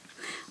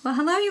Well,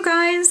 hello, you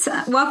guys.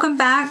 Welcome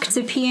back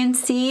to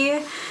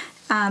PNC,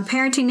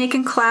 Parenting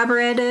Naked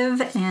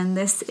Collaborative, and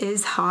this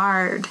is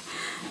hard.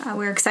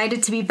 We're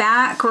excited to be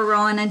back. We're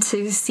rolling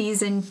into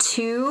season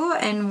 2,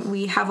 and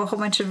we have a whole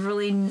bunch of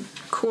really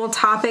cool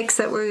topics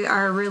that we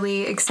are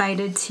really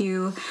excited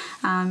to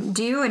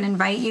do and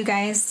invite you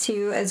guys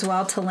to as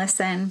well to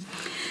listen.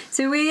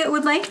 So we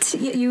would like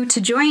you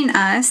to join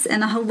us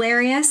in a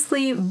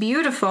hilariously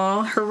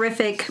beautiful,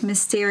 horrific,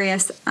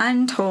 mysterious,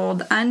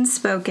 untold,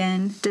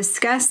 unspoken,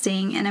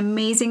 disgusting, and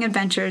amazing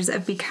adventures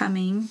of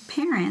becoming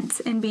parents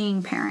and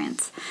being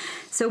parents.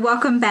 So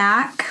welcome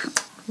back.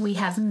 We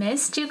have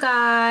missed you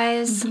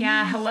guys.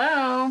 Yeah,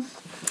 hello.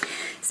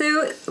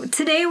 So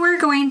today we're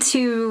going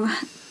to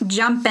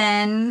jump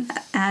in,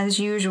 as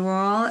usual,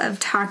 of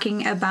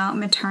talking about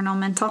maternal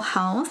mental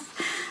health.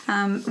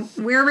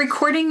 We're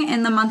recording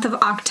in the month of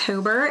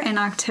October, and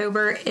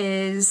October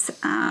is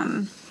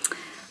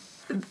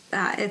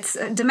it's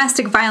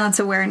Domestic Violence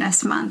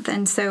Awareness Month.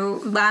 And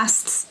so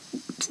last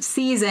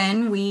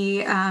season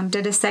we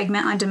did a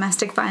segment on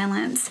domestic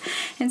violence,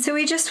 and so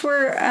we just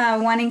were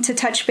wanting to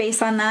touch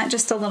base on that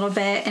just a little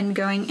bit and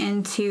going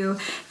into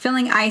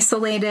feeling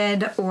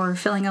isolated or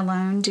feeling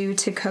alone due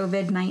to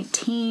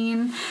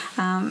COVID-19.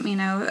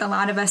 A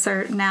lot of us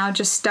are now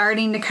just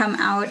starting to come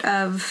out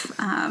of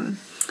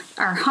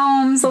our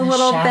homes a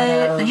little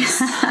bit.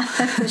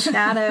 The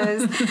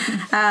shadows.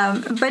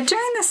 But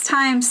during this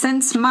time,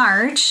 since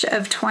March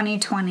of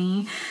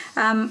 2020,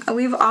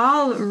 we've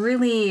all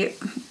really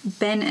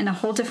been in a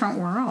whole different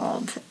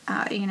world.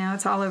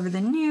 It's all over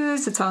the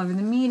news, it's all over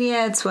the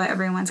media, it's what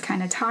everyone's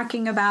kind of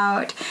talking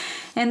about.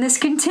 And this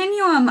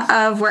continuum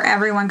of where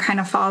everyone kind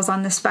of falls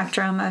on the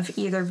spectrum of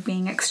either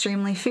being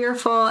extremely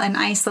fearful and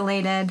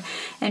isolated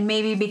and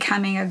maybe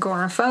becoming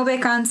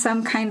agoraphobic on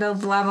some kind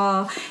of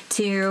level,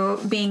 to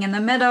being in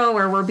the middle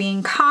where we're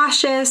being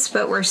cautious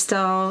but we're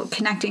still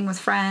connecting with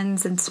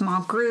friends and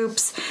small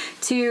groups,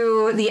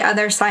 to the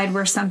other side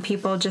where some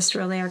people just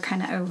really are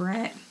kind of over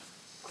it.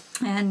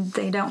 And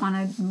they don't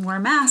want to wear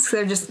masks.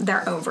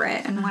 They're over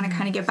it and want to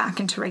kind of get back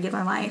into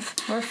regular life.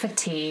 Or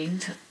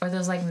fatigued. Or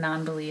those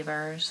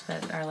non-believers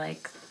that are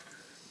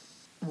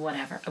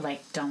whatever.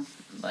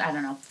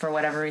 For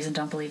whatever reason,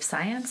 don't believe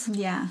science.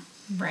 Yeah.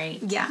 Right.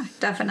 Yeah,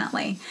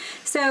 definitely.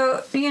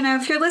 So,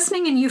 if you're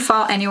listening and you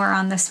fall anywhere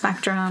on the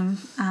spectrum,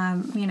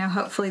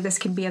 hopefully this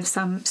can be of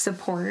some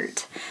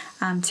support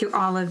to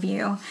all of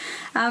you.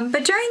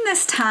 But during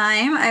this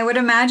time, I would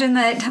imagine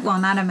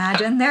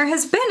there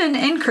has been an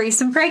increase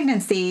in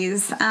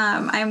pregnancies.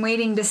 I'm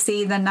waiting to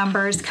see the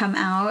numbers come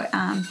out,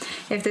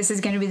 if this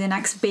is going to be the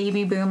next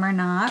baby boom or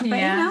not.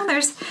 But,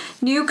 there's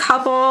new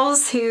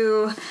couples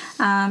who,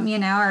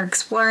 are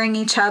exploring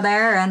each other.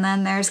 And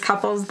then there's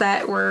couples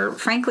that were,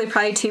 frankly,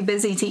 probably too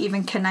busy to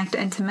even connect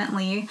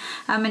intimately.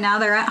 And now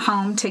they're at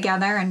home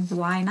together, and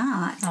why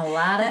not? A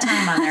lot of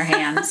time on their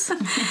hands.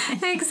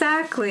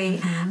 Exactly.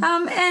 Mm-hmm.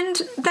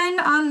 And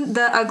then on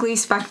the ugly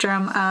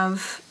spectrum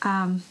of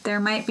there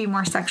might be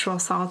more sexual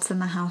assaults in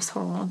the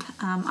household,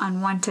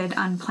 unwanted,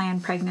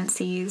 unplanned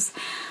pregnancies.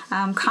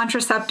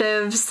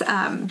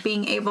 Contraceptives,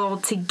 being able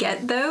to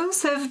get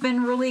those have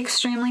been really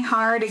extremely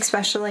hard,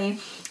 especially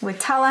with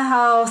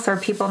telehealth or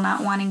people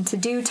not wanting to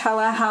do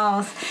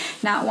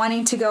telehealth, not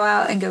wanting to go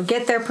out and go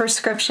get their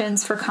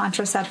prescriptions for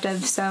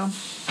contraceptives. So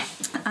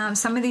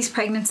some of these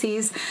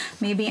pregnancies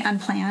may be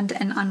unplanned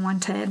and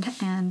unwanted,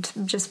 and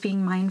just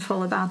being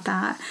mindful about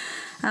that.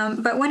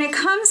 But when it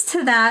comes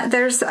to that,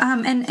 there's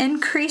an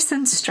increase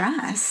in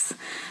stress.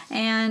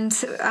 And,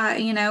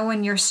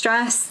 when you're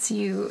stressed,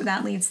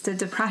 that leads to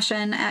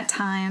depression at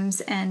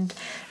times. And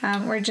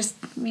we're just,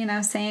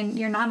 saying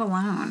you're not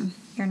alone.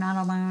 You're not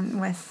alone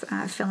with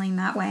feeling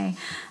that way.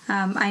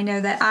 I know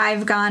that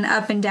I've gone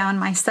up and down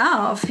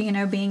myself, being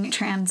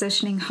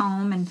transitioning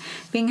home and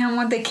being home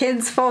with the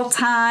kids full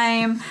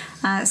time,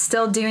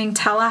 still doing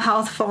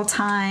telehealth full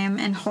time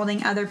and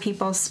holding other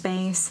people's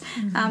space.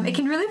 Mm-hmm. It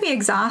can really be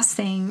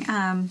exhausting.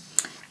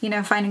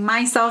 Finding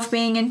myself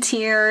being in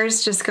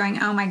tears, just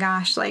going, oh my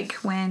gosh,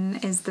 when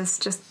is this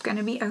just going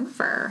to be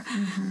over?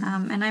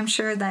 Mm-hmm. And I'm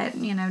sure that,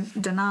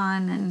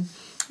 Danon and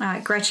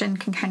Gretchen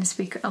can kind of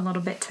speak a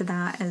little bit to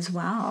that as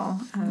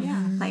well.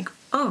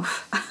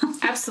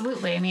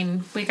 Absolutely. I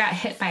mean, we got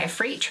hit by a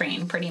freight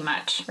train pretty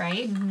much,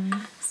 right? Mm-hmm.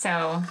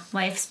 So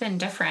life's been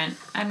different.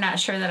 I'm not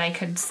sure that I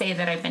could say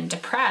that I've been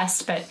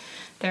depressed, but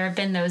there have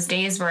been those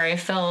days where I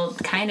feel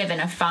kind of in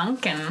a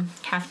funk and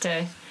have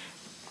to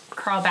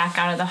crawl back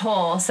out of the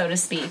hole, so to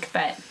speak.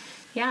 But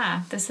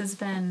yeah, this has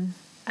been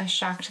a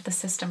shock to the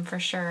system for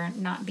sure,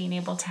 not being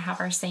able to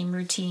have our same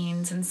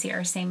routines and see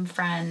our same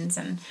friends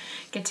and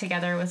get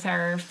together with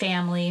our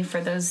family for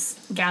those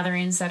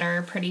gatherings that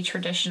are pretty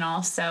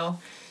traditional. So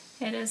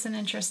it is an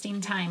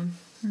interesting time.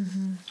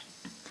 Mm-hmm.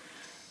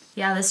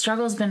 Yeah, the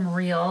struggle's been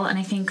real, and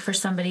I think for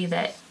somebody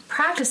that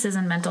practices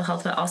in mental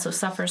health but also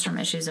suffers from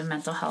issues of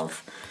mental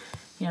health,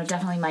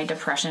 definitely my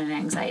depression and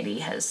anxiety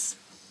has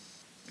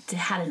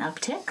had an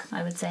uptick,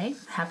 I would say.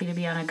 Happy to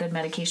be on a good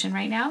medication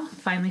right now.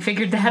 Finally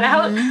figured that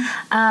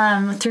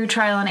out through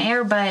trial and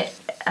error. But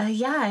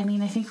I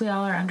mean, I think we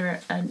all are under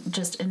a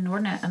just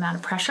inordinate amount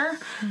of pressure.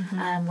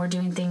 We're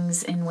doing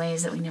things in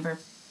ways that we never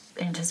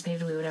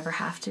anticipated we would ever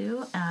have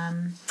to.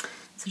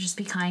 So just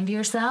be kind to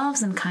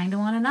yourselves and kind to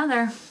one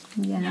another.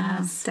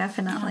 Yes,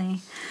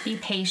 definitely. Be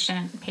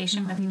patient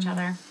with each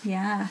other.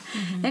 Yeah.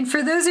 And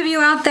for those of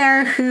you out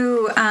there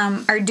who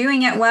are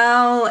doing it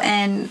well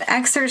and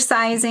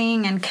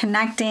exercising and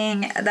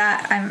connecting,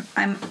 that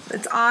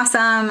it's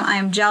awesome.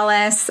 I'm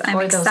jealous. I'm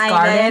excited. Those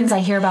gardens. I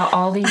hear about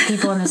all these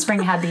people in the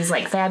spring had these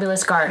like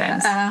fabulous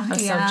gardens. I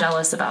was so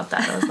jealous about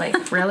that. I was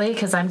like, really?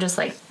 Because I'm just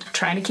like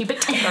trying to keep it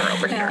together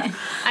over here.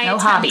 I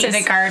attempted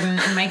a garden,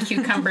 and my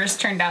cucumbers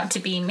turned out to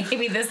be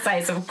maybe the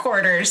size of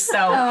quarters,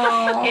 so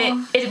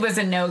it was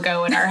a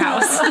no-go in our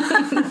house.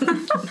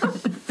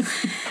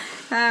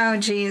 Oh,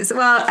 geez.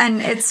 Well,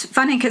 and it's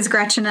funny because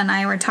Gretchen and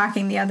I were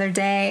talking the other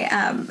day,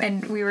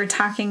 and we were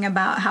talking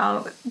about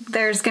how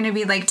there's going to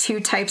be like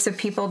two types of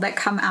people that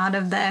come out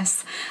of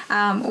this.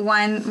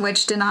 One,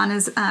 which Danon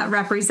is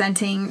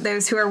representing,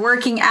 those who are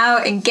working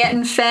out and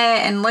getting fit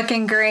and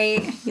looking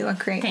great. You look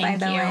great, by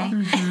the way.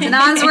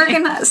 Danon's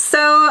working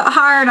so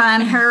hard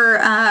on her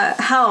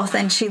health,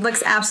 and she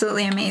looks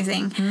absolutely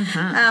amazing.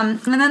 And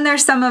then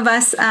there's some of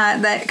us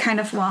that kind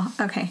of,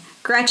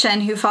 Gretchen,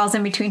 who falls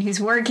in between,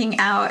 who's working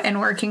out and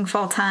working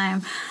full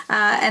time.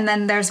 And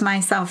then there's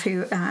myself,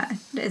 who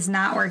is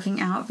not working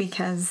out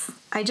because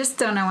I just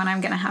don't know when I'm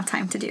going to have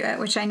time to do it,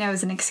 which I know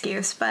is an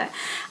excuse, but,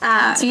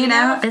 it's a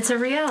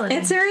reality.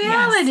 It's a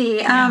reality.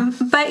 Yes.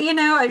 But,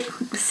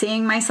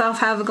 seeing myself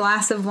have a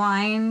glass of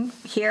wine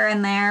here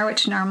and there,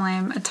 which normally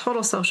I'm a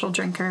total social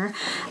drinker.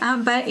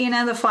 But,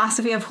 the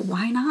philosophy of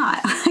why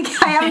not?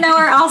 I have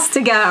nowhere else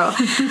to go.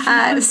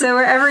 So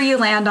wherever you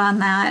land on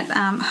that,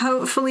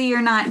 hopefully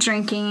you're not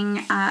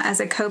drinking as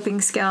a coping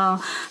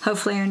skill.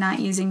 Hopefully you're not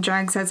using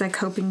drugs as a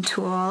coping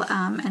tool,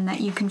 and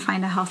that you can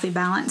find a healthy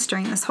balance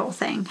during this whole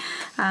thing.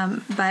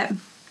 But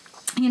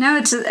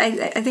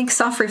I think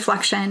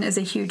self-reflection is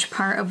a huge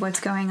part of what's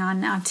going on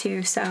now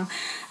too. So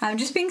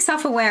just being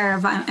self-aware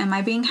of, am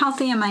I being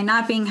healthy? Am I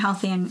not being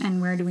healthy?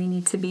 And where do we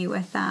need to be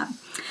with that?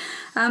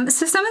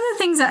 So some of the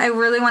things that I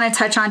really want to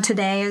touch on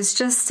today is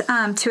just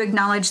to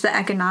acknowledge the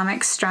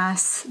economic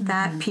stress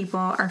that people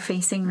are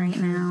facing right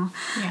now.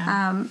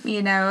 Yeah.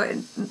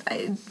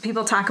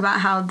 People talk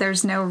about how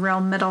there's no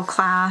real middle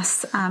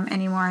class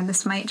anymore.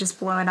 This might just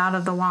blow it out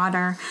of the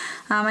water.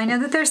 I know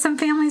that there's some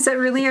families that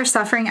really are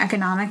suffering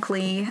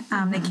economically.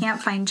 They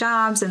can't find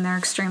jobs and they're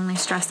extremely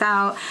stressed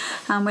out,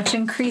 which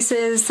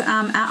increases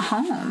at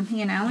home,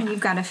 when you've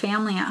got a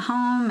family at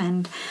home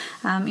and,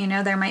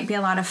 there might be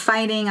a lot of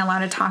fighting, a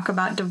lot of talk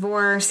about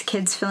divorce,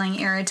 kids feeling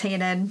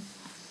irritated.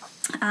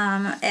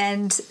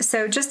 And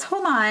so just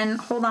hold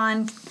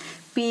on,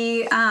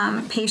 be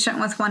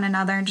patient with one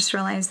another and just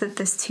realize that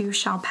this too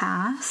shall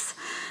pass.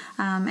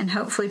 And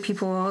hopefully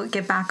people will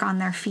get back on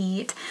their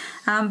feet.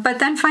 But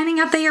then finding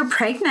out that you're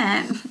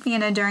pregnant,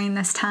 during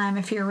this time,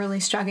 if you're really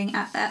struggling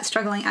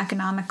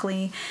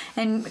economically,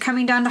 and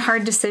coming down to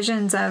hard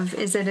decisions of,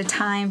 is it a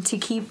time to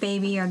keep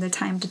baby or the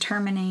time to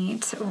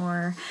terminate,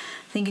 or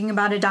thinking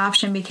about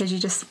adoption because you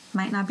just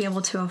might not be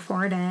able to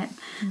afford it.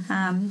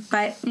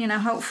 But,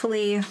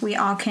 hopefully we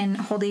all can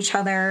hold each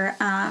other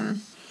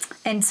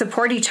and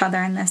support each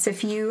other in this.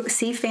 If you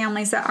see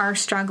families that are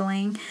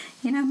struggling,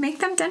 make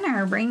them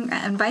dinner,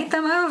 invite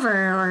them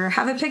over, or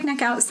have a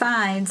picnic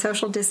outside,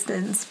 social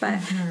distance.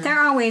 But there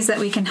are ways that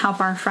we can help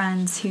our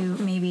friends who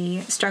may be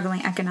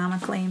struggling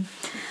economically.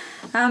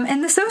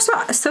 And the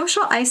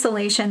social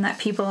isolation that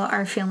people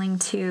are feeling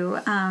too.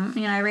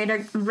 I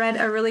read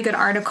a really good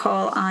article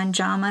on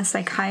JAMA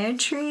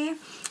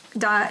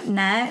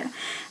Psychiatry.net,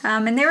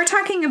 and they were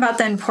talking about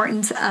the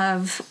importance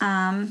of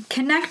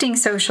connecting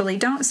socially.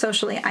 Don't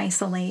socially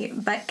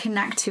isolate, but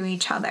connect to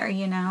each other.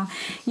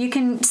 You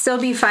can still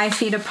be 5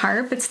 feet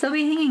apart, but still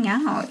be hanging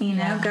out.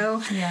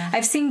 Go. Yeah.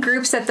 I've seen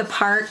groups at the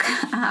park.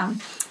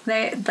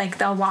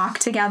 They'll walk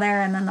together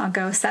and then they'll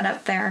go set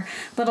up their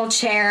little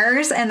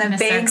chairs in the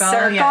big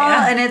circle.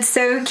 And it's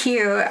so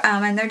cute.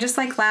 And they're just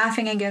like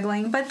laughing and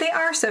giggling, but they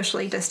are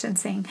socially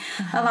distancing.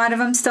 A lot of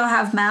them still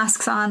have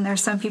masks on.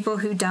 There's some people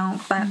who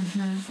don't, but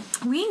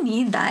we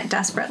need that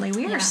desperately.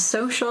 We are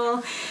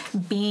social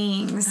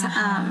beings,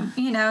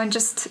 and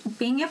just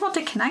being able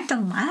to connect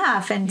and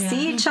laugh and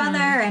see each other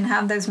and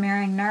have those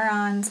mirroring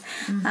neurons.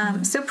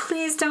 So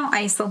please don't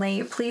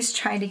isolate. Please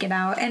try to get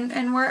out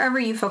and wherever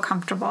you feel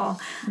comfortable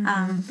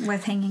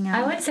with hanging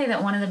out. I would say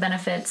that one of the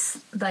benefits,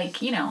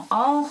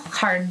 all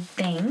hard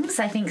things,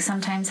 I think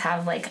sometimes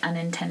have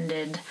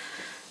unintended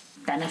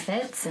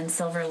benefits and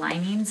silver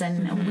linings,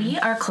 and we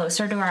are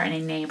closer to our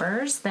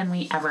neighbors than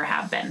we ever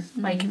have been.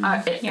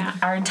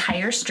 Our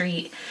entire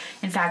street.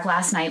 In fact,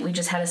 last night we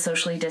just had a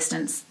socially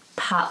distanced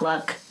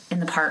potluck in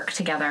the park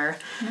together.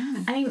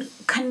 I mean,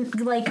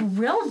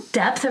 real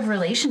depth of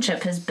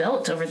relationship has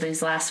built over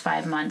these last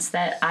 5 months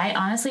that I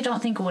honestly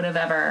don't think would have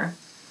ever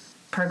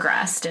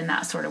progressed in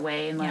that sort of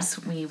way unless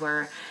we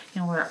were,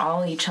 we're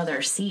all each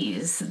other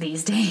sees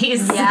these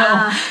days.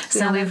 Yeah.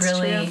 So we've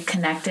really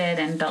connected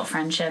and built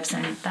friendships,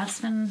 and that's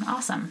been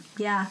awesome.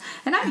 Yeah.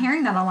 And I'm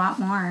hearing that a lot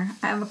more.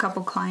 I have a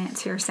couple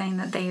clients who are saying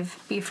that they've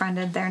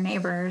befriended their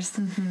neighbors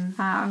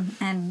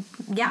and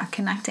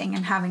connecting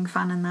and having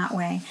fun in that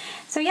way.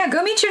 So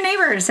go meet your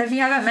neighbors. If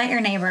you haven't met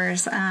your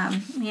neighbors,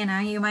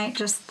 you might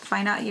just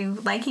find out you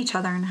like each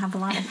other and have a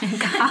lot in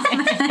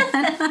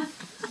common.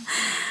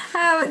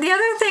 The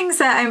other things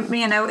that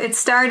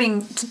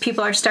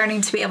people are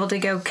starting to be able to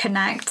go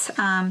connect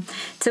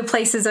to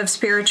places of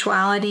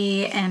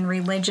spirituality and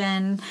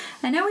religion.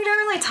 I know we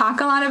don't really talk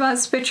a lot about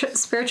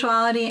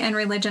spirituality and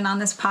religion on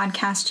this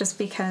podcast just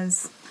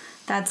because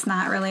that's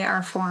not really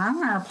our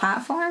forum or our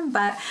platform,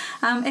 but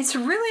it's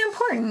really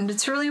important.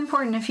 It's really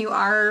important if you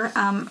are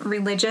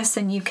religious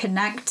and you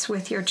connect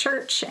with your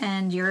church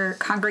and your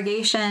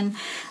congregation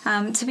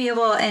to be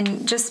able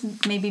and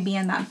just maybe be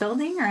in that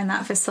building or in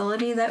that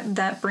facility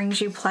that brings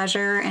you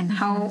pleasure and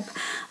hope,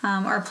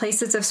 or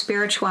places of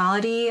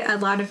spirituality. A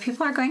lot of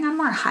people are going on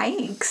more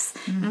hikes,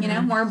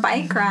 more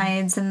bike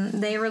rides, and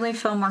they really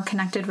feel more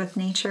connected with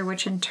nature,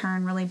 which in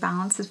turn really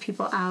balances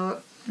people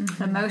out.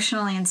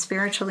 Emotionally and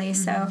spiritually.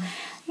 So,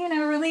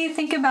 really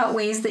think about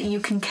ways that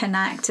you can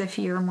connect if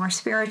you're more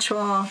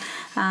spiritual,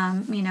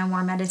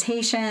 more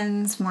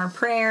meditations, more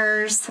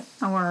prayers,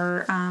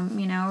 or,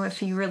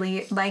 if you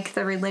really like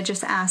the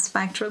religious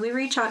aspect, really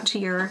reach out to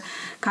your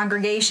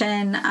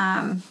congregation,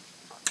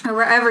 or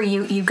wherever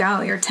you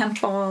go, your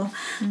temple.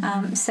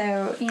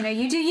 So,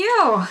 you do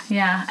you.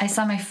 Yeah, I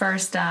saw my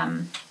first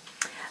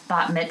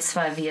bat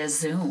mitzvah via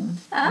Zoom.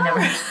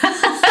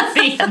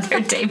 The other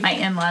day, my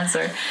in-laws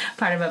were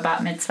part of a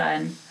bat mitzvah,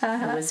 and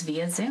it was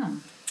via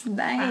Zoom.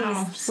 Nice.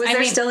 Wow. Was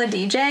there still a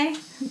DJ?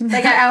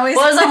 Like I always.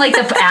 Well, it was on like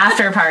the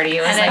after party.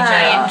 It was like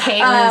giant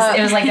cake.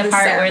 It was like the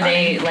part where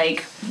they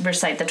like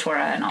recite the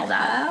Torah and all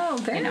that. Oh,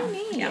 very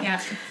neat.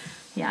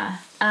 Yeah.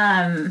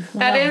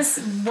 That is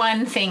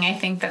one thing I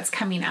think that's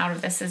coming out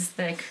of this is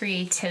the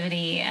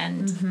creativity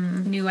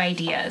and new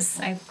ideas.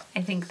 I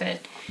think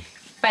that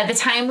by the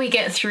time we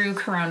get through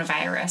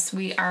coronavirus,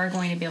 we are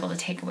going to be able to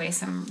take away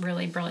some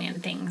really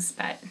brilliant things,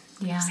 but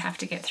we just have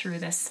to get through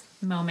this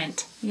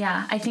moment.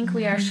 Yeah, I think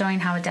we are showing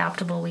how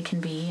adaptable we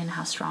can be and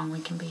how strong we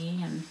can be,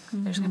 and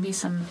there's going to be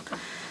some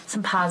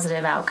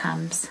positive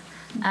outcomes.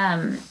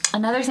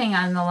 Another thing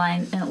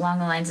along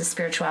the lines of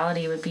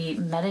spirituality would be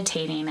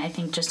meditating, I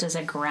think, just as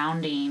a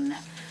grounding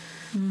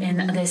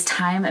in this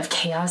time of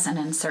chaos and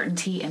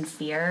uncertainty and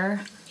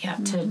fear.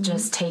 To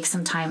just take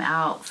some time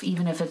out,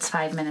 even if it's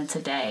 5 minutes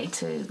a day,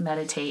 to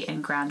meditate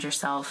and ground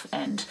yourself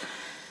and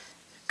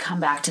come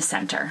back to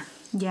center.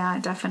 Yeah,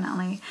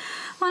 definitely.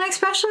 Well, and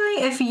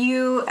especially if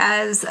you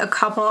as a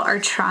couple are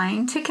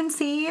trying to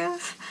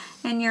conceive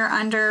and you're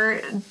under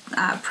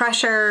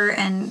pressure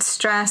and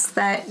stress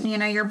that,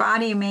 your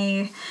body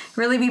may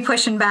really be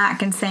pushing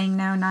back and saying,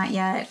 no, not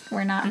yet.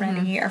 We're not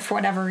ready, or for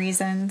whatever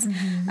reasons.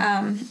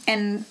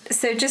 And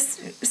so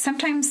just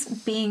sometimes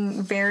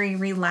being very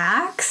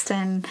relaxed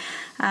and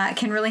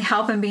can really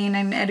help, and being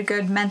in a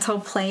good mental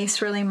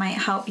place really might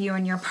help you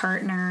and your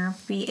partner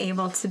be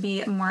able to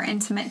be more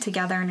intimate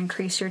together and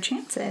increase your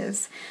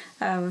chances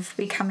of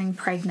becoming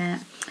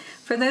pregnant.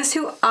 For those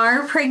who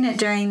are pregnant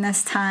during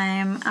this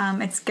time,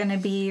 it's going to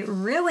be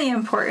really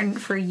important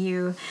for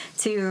you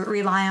to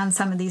rely on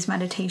some of these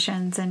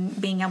meditations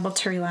and being able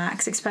to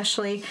relax,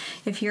 especially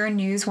if you're a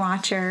news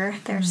watcher.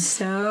 There's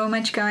so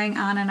much going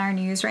on in our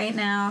news right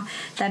now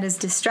that is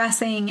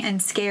distressing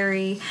and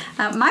scary.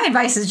 My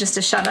advice is just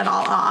to shut it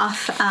all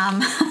off.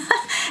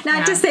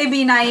 Not to say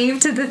be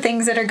naive to the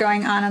things that are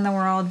going on in the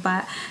world,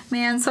 but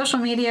man, social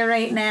media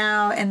right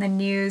now and the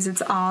news,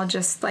 it's all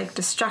just like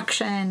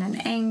destruction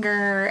and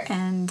anger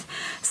and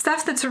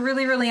stuff that's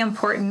really, really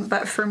important.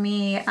 But for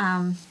me,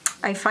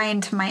 I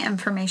find my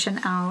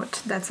information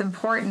out that's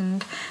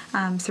important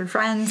through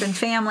friends and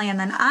family, and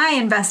then I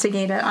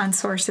investigate it on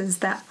sources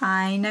that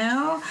I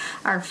know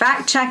are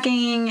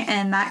fact-checking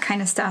and that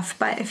kind of stuff.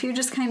 But if you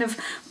just kind of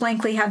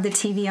blankly have the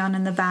TV on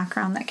in the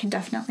background, that can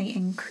definitely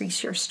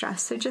increase your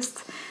stress. So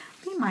just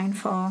be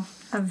mindful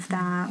of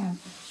that.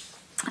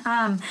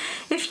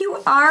 If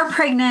you are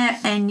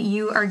pregnant and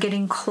you are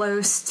getting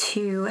close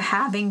to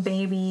having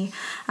baby,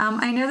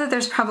 I know that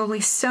there's probably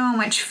so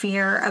much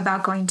fear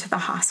about going to the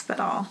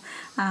hospital.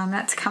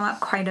 That's come up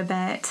quite a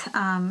bit.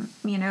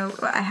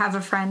 I have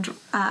a friend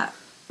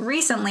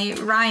recently,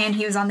 Ryan,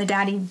 he was on the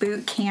Daddy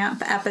Boot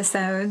Camp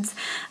episodes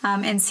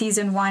in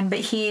season 1, but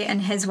he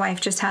and his wife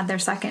just had their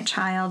second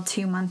child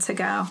 2 months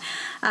ago.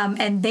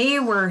 And they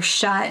were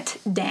shut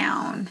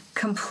down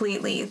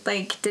completely,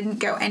 like didn't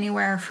go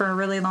anywhere for a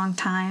really long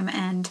time.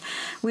 And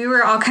we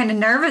were all kind of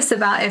nervous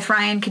about if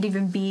Ryan could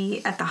even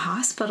be at the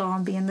hospital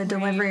and be in the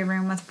delivery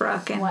room with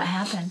Brooke. And what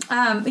happened?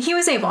 He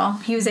was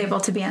able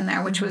to be in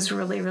there, which was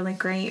really, really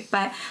great.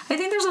 But I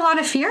think there's a lot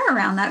of fear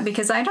around that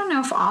because I don't know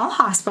if all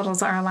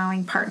hospitals are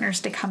allowing partners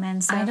to come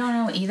in. So I don't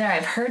know either.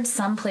 I've heard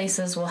some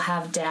places will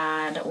have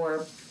dad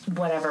or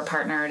whatever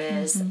partner it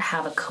is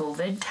have a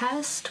COVID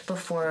test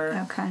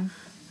before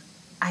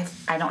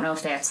I don't know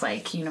if that's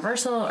like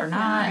universal or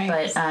not,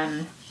 right. but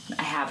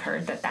I have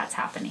heard that that's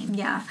happening.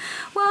 Yeah.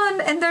 Well,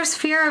 and there's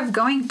fear of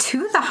going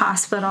to the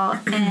hospital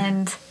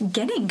and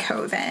getting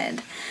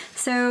COVID.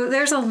 So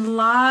there's a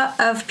lot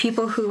of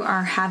people who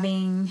are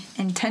having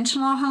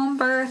intentional home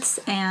births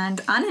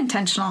and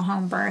unintentional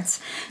home births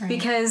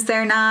because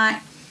they're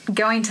not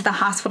going to the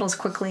hospital as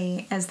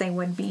quickly as they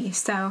would be.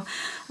 So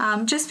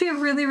just be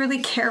really,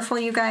 really careful,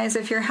 you guys,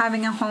 if you're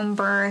having a home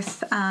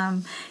birth.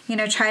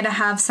 Try to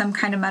have some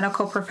kind of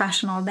medical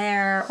professional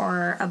there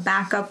or a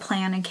backup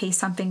plan in case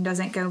something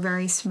doesn't go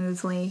very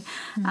smoothly.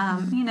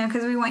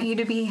 Because we want you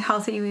to be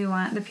healthy. We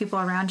want the people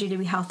around you to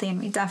be healthy, and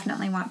we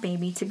definitely want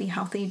baby to be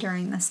healthy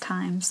during this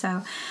time.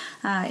 So,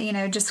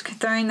 just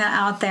throwing that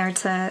out there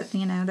to,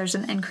 there's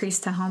an increase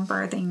to home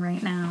birthing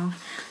right now.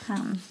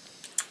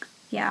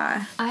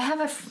 Yeah. I have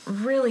a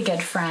really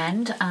good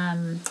friend,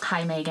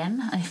 hi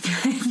Megan,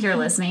 if you're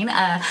listening,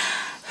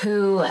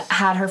 who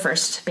had her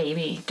first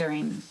baby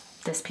during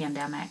this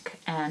pandemic.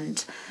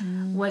 And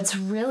what's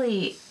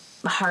really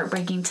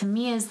heartbreaking to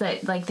me is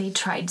that like they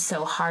tried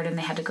so hard and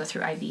they had to go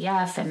through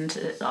IVF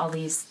and all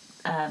these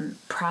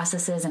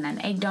processes and an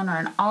egg donor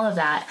and all of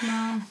that.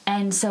 Wow.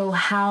 And so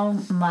how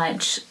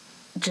much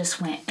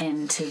just went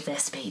into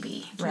this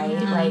baby, right?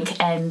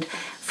 Yeah.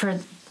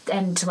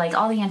 And to like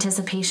all the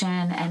anticipation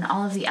and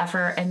all of the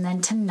effort, and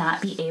then to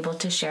not be able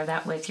to share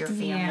that with your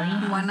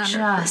family 100%.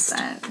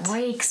 Just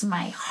breaks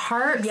my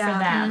heart for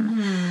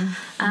them.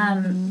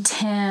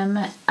 Tim,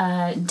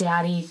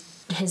 Daddy,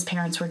 his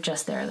parents were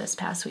just there this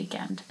past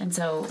weekend, and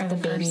so the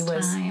baby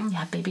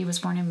was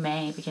born in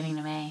May, beginning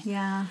of May.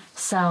 Yeah.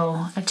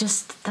 So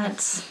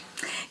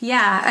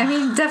I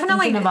mean,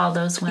 definitely thinking of all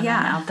those women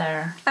out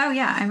there. Oh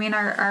yeah, I mean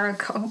our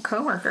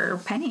coworker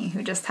Penny,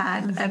 who just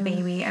had a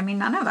baby. I mean,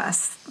 none of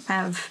us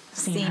have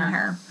seen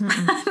her.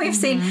 We've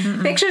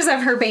seen pictures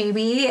of her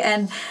baby,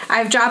 and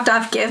I've dropped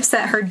off gifts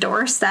at her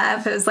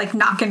doorstep. It was like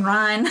knock and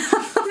run.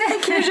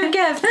 Like, here's your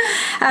gift.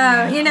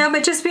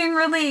 But just being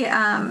really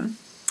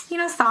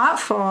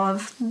thoughtful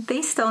of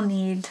they still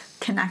need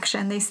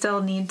connection. They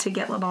still need to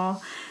get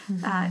little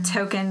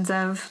tokens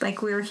of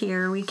like, we're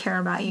here, we care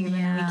about you, and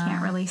we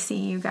can't really see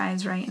you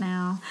guys right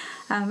now.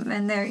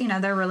 And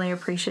they're really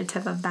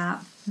appreciative of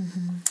that.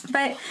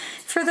 But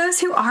for those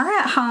who are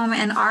at home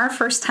and are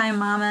first-time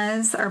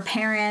mamas or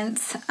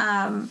parents,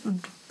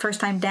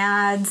 first-time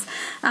dads,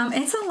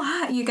 it's a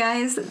lot, you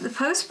guys.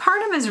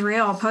 Postpartum is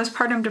real.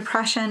 Postpartum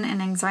depression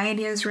and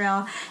anxiety is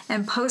real,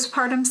 and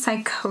postpartum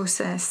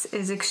psychosis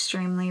is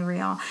extremely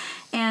real.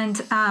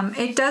 And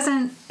it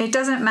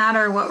doesn't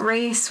matter what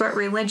race, what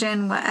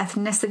religion, what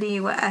ethnicity,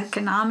 what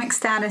economic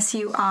status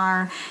you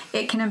are.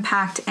 It can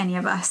impact any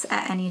of us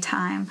at any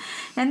time.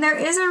 And there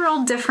is a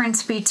real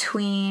difference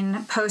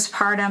between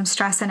postpartum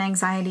stress and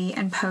anxiety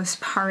and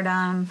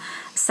postpartum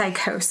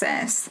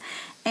psychosis.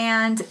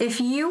 And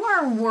if you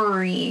are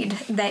worried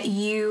that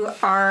you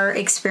are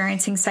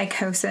experiencing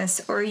psychosis,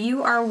 or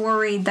you are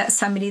worried that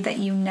somebody that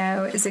you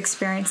know is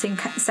experiencing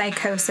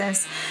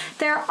psychosis,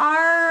 there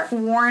are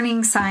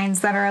warning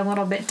signs that are a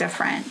little bit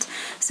different.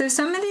 So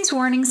some of these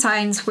warning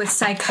signs with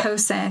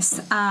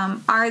psychosis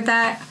are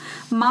that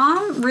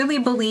mom really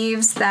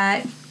believes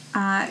that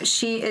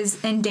she is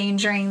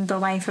endangering the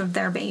life of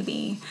their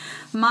baby.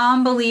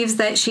 Mom believes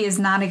that she is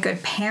not a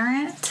good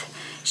parent.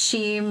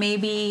 She may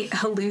be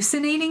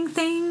hallucinating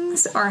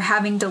things or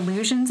having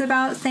delusions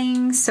about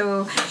things.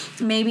 So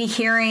maybe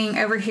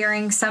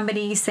overhearing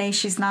somebody say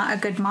she's not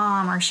a good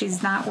mom or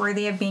she's not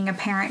worthy of being a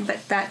parent,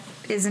 but that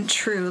isn't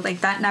true.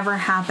 Like, that never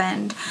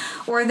happened.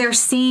 Or they're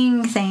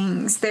seeing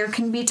things. There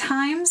can be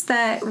times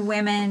that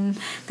women,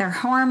 their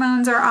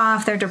hormones are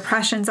off, their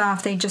depression's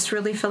off. They just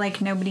really feel like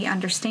nobody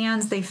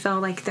understands. They feel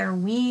like they're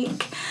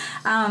weak.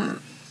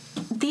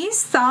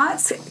 These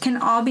thoughts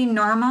can all be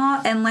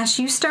normal unless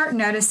you start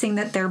noticing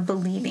that they're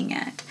believing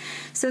it.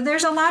 So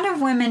there's a lot of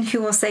women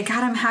who will say,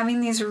 God, I'm having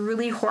these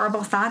really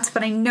horrible thoughts,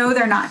 but I know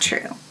they're not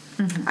true.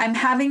 I'm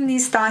having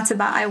these thoughts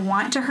about I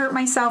want to hurt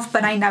myself,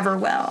 but I never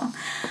will.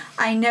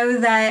 I know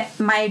that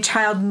my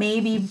child may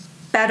be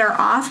better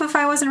off if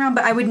I wasn't around,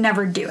 but I would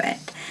never do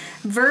it.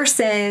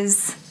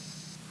 Versus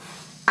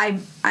I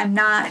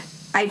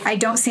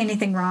don't see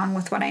anything wrong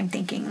with what I'm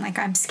thinking. Like,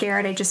 I'm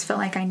scared. I just feel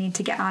like I need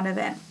to get out of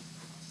it.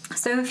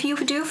 So if you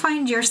do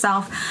find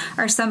yourself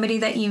or somebody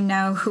that you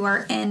know who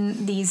are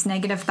in these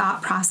negative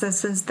thought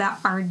processes that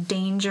are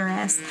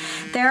dangerous,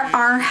 there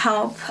are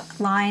help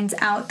lines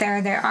out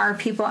there. There are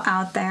people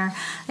out there.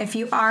 If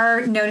you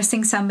are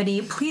noticing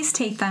somebody, please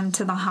take them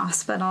to the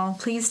hospital.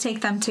 Please take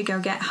them to go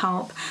get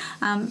help,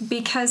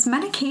 because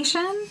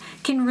medication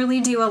can really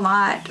do a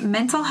lot.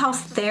 Mental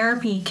health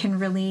therapy can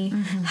really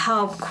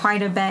help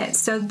quite a bit.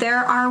 So there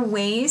are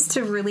ways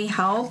to really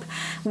help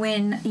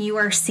when you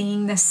are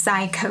seeing this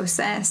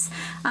psychosis,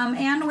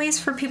 and ways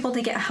for people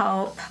to get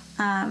help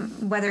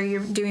whether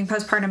you're doing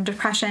postpartum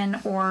depression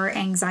or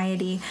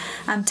anxiety.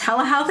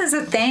 Telehealth is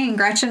a thing.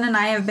 Gretchen and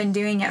I have been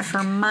doing it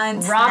for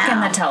months Rocking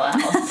now. the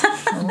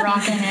telehealth.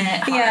 Rocking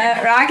it hard.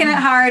 Yeah, rocking it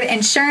hard.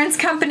 Insurance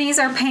companies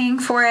are paying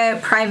for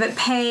it, private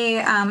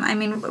pay. I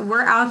mean,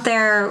 we're out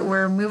there,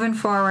 we're moving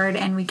forward,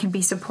 and we can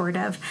be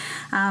supportive.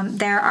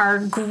 There are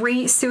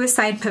great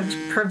suicide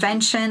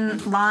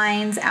prevention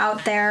lines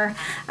out there.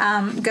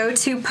 Go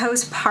to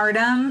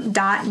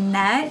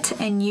postpartum.net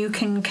and you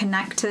can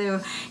connect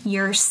to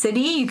your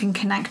city, you can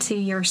connect to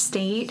your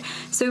state.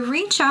 So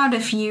reach out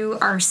if you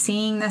are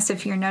seeing this,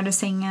 if you're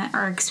noticing it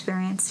or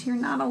experience. You're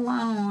not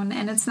alone,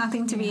 and it's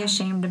nothing to be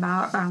ashamed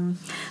about.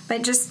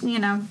 But just,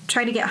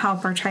 try to get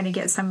help or try to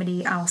get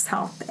somebody else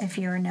help if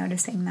you're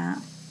noticing that.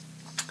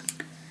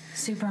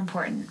 Super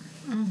important.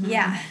 Mm-hmm.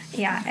 Yeah,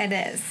 it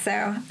is.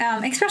 So,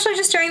 especially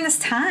just during this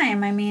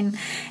time. I mean,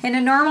 in a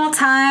normal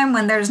time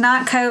when there's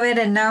not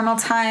COVID, a normal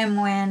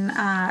time when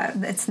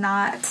it's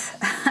not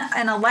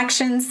an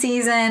election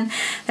season,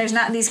 there's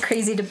not these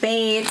crazy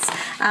debates,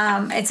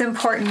 it's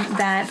important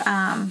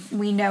that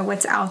we know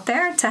what's out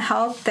there to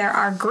help. There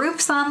are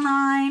groups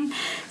online.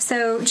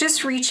 So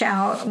just reach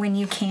out when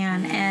you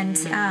can, and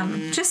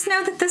just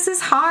know that this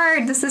is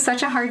hard. This is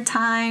such a hard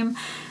time.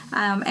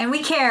 And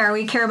we care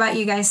about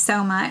you guys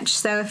so much.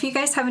 So if you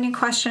guys have any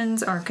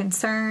questions or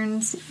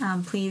concerns,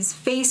 please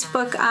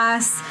Facebook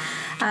us.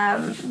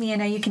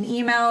 You can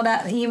email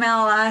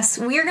us.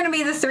 We are going to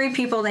be the 3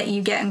 people that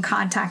you get in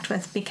contact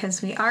with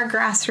because we are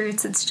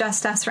grassroots. It's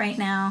just us right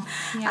now.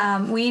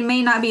 Yeah. We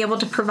may not be able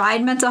to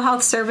provide mental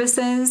health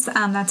services.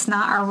 That's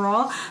not our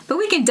role, but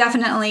we can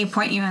definitely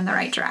point you in the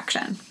right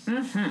direction.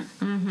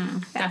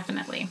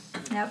 Definitely.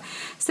 Yep.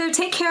 So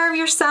take care of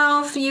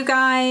yourself, you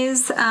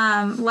guys.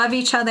 Love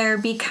each other.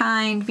 Be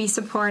kind. Be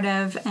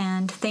supportive.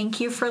 And thank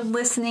you for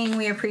listening.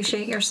 We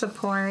appreciate your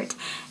support.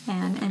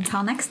 And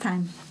until next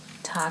time.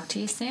 Talk to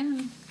you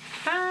soon.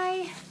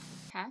 Bye.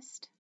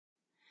 Test.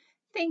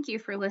 Thank you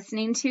for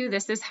listening to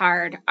This Is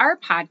Hard, our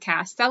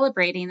podcast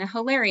celebrating the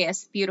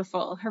hilarious,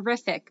 beautiful,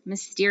 horrific,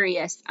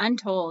 mysterious,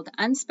 untold,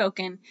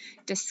 unspoken,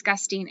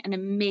 disgusting, and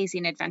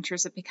amazing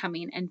adventures of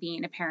becoming and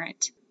being a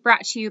parent.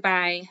 Brought to you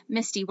by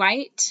Misty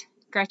White,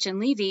 Gretchen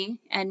Levy,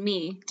 and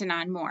me,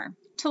 Danon Moore.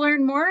 To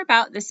learn more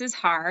about This Is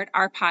Hard,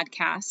 our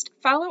podcast,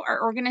 follow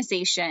our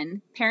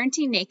organization,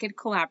 Parenting Naked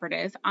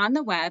Collaborative, on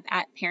the web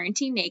at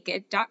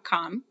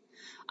parentingnaked.com,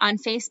 on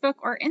Facebook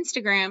or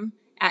Instagram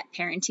at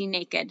Parenting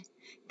Naked.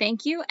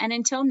 Thank you, and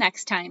until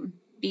next time,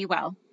 be well.